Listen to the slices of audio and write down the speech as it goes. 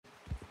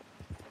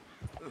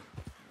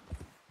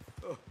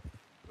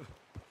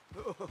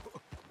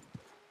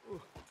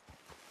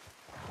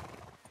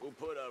We'll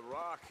put a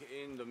rock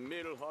in the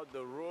middle of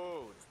the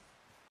road.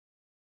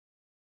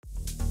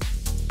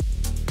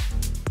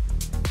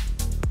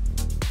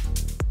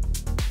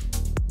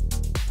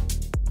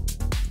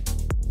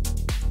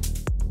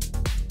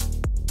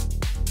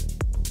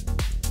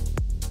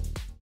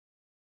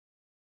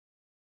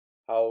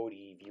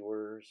 Howdy,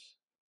 viewers.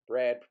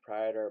 Brad,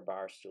 proprietor of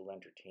Barstool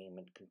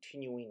Entertainment,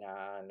 continuing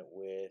on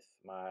with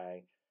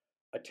my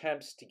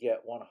attempts to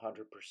get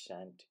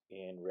 100%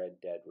 in Red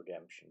Dead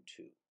Redemption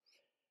 2.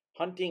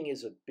 Hunting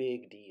is a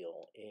big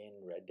deal in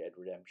Red Dead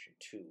Redemption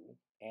 2,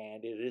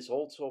 and it is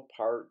also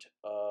part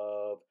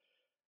of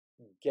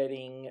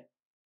getting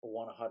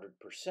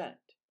 100%.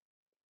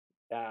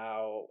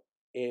 Now,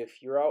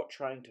 if you're out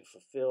trying to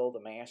fulfill the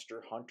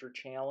Master Hunter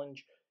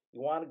Challenge,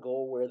 you want to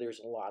go where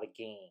there's a lot of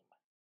game.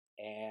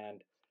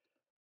 And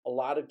a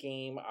lot of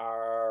game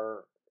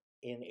are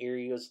in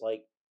areas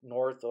like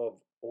north of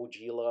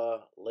Owanjila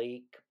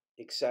Lake,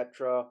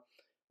 etc.,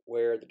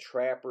 where the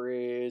trapper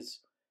is,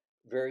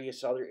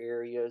 various other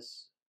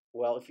areas.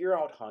 Well, if you're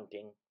out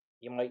hunting,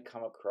 you might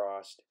come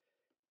across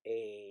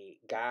a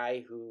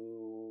guy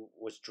who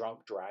was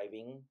drunk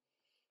driving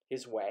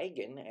his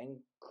wagon and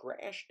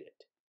crashed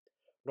it.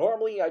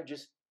 Normally, I'd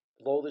just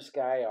blow this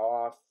guy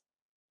off,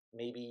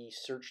 maybe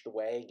search the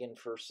wagon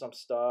for some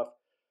stuff.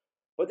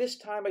 But this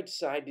time I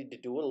decided to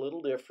do it a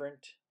little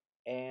different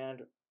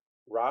and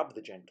rob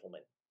the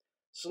gentleman.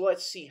 So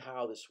let's see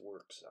how this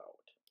works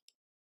out.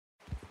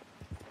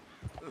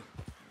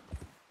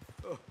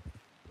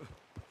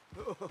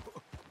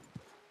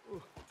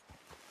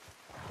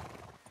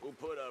 We'll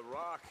put a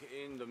rock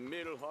in the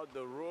middle of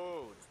the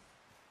road.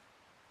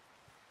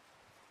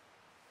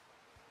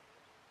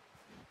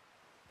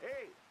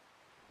 Hey,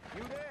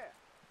 you there?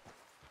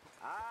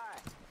 Hi.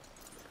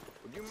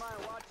 Would you mind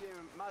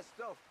watching my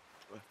stuff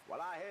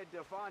while I head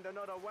to find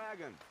another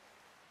wagon?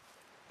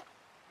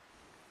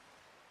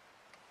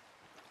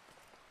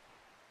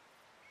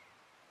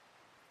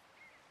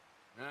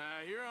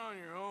 You're on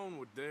your own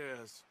with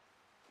this.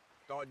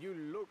 Thought you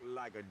looked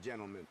like a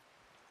gentleman,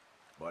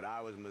 but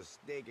I was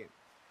mistaken.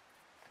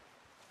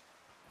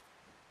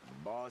 The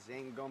boss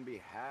ain't gonna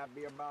be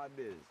happy about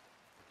this.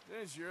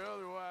 Since you're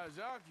otherwise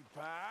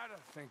occupied,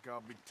 I think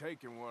I'll be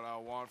taking what I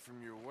want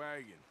from your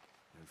wagon.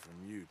 And from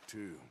you,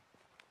 too.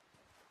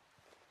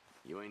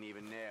 You ain't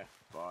even there,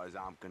 as far as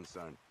I'm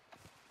concerned.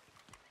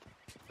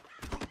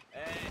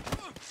 Hey!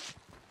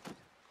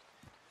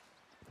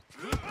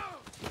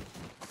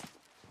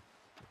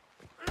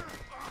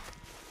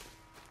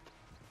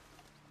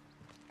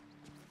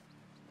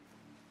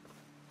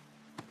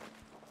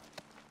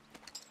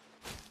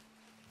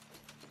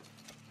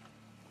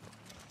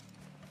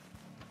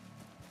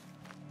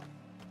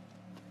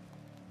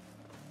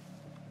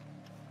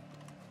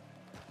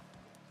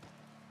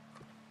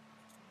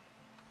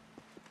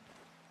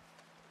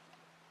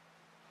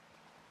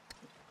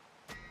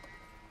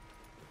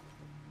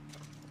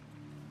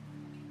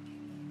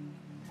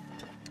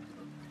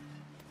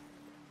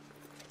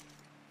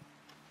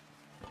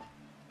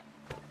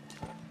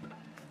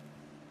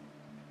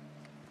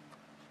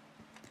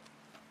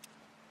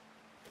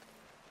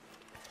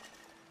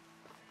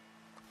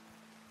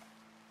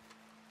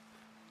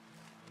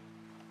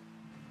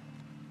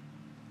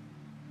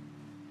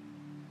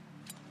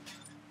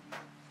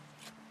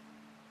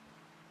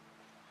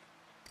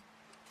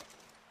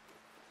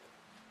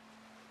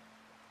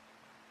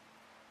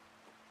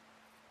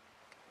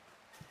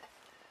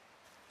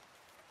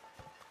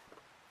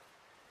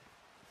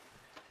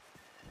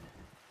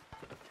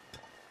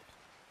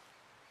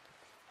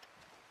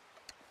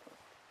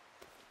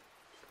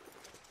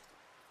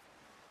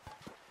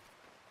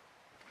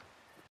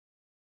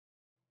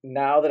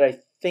 Now that I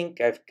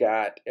think I've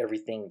got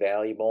everything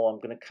valuable, I'm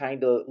going to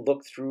kind of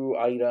look through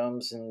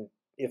items and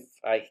if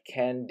I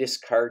can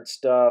discard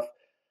stuff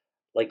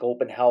like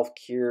open health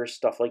cure,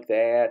 stuff like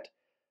that.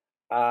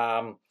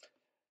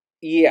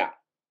 Yeah.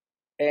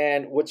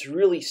 And what's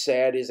really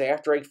sad is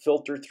after I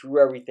filter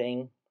through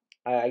everything,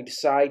 I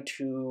decide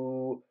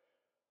to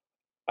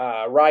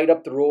ride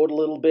up the road a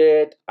little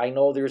bit. I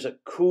know there's a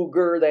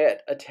cougar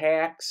that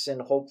attacks,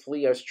 and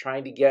hopefully I was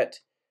trying to get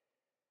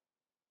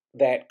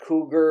that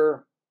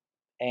cougar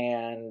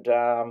and,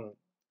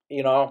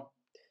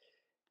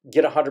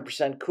 get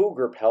 100%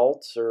 cougar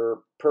pelts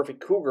or perfect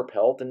cougar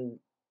pelt, and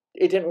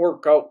it didn't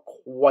work out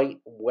quite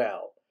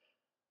well.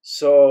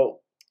 So,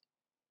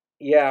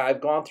 yeah,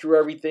 I've gone through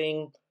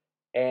everything,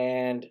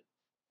 and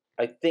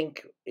I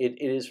think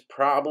it is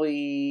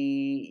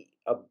probably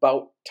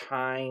about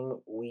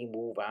time we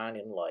move on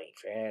in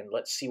life. And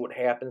let's see what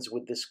happens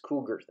with this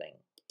cougar thing.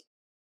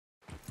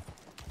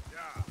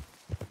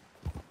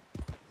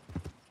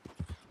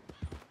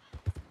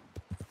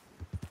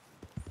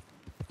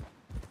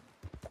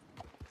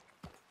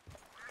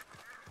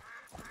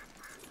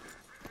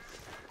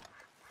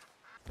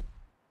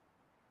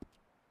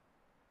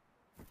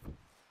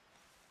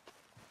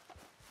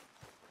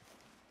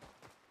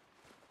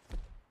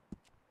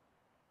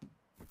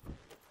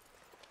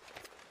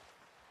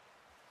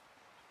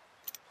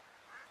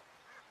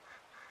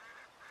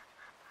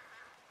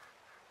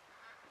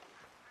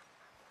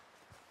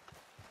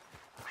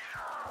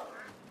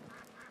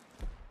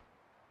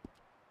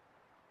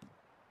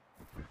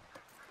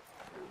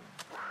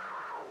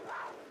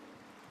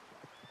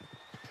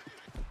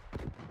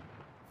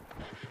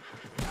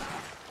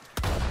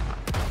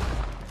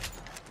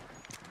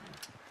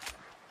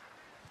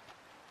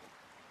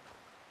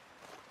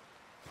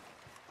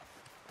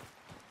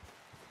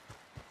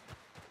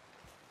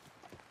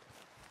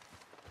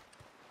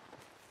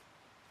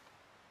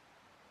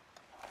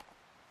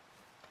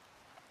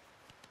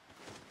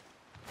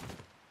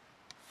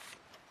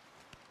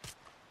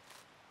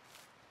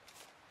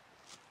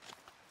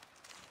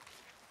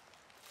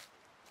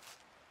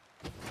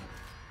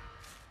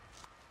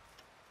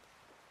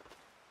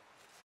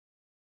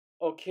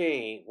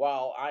 Okay,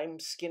 while I'm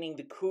skinning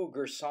the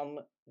cougar, some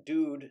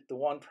dude, the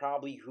one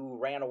probably who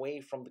ran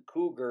away from the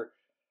cougar,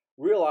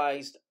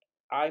 realized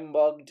I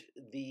mugged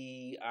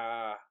the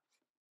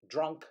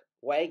drunk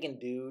wagon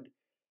dude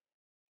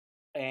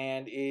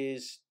and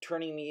is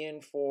turning me in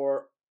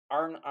for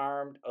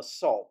unarmed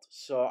assault.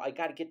 So I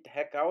got to get the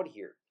heck out of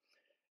here.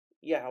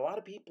 Yeah, a lot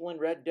of people in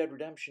Red Dead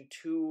Redemption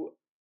 2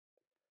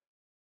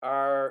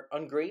 are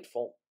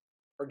ungrateful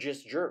or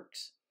just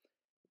jerks.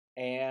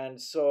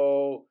 And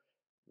so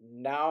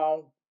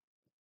now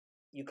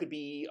you could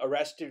be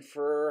arrested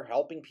for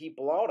helping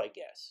people out, I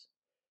guess.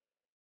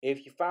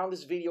 If you found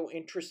this video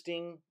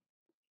interesting,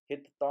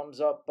 hit the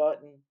thumbs up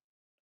button.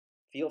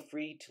 Feel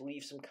free to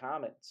leave some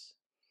comments.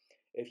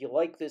 If you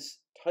like this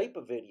type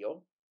of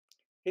video,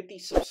 hit the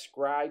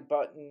subscribe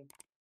button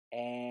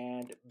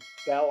and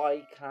bell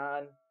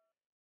icon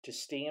to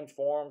stay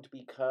informed,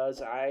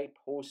 because I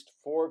post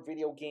 4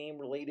 video game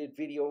related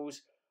videos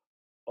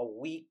a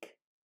week,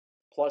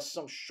 plus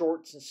some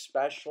shorts and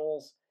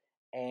specials,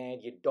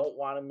 and you don't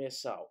want to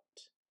miss out.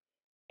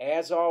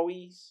 As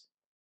always,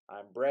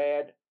 I'm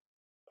Brad,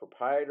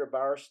 proprietor of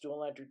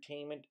Barstool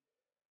Entertainment,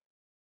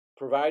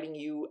 providing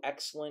you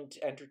excellent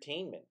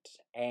entertainment.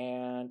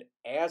 And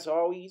as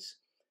always,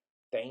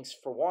 thanks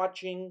for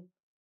watching,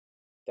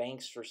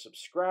 thanks for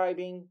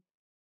subscribing,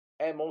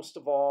 and most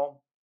of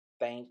all,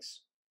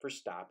 thanks for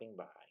stopping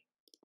by.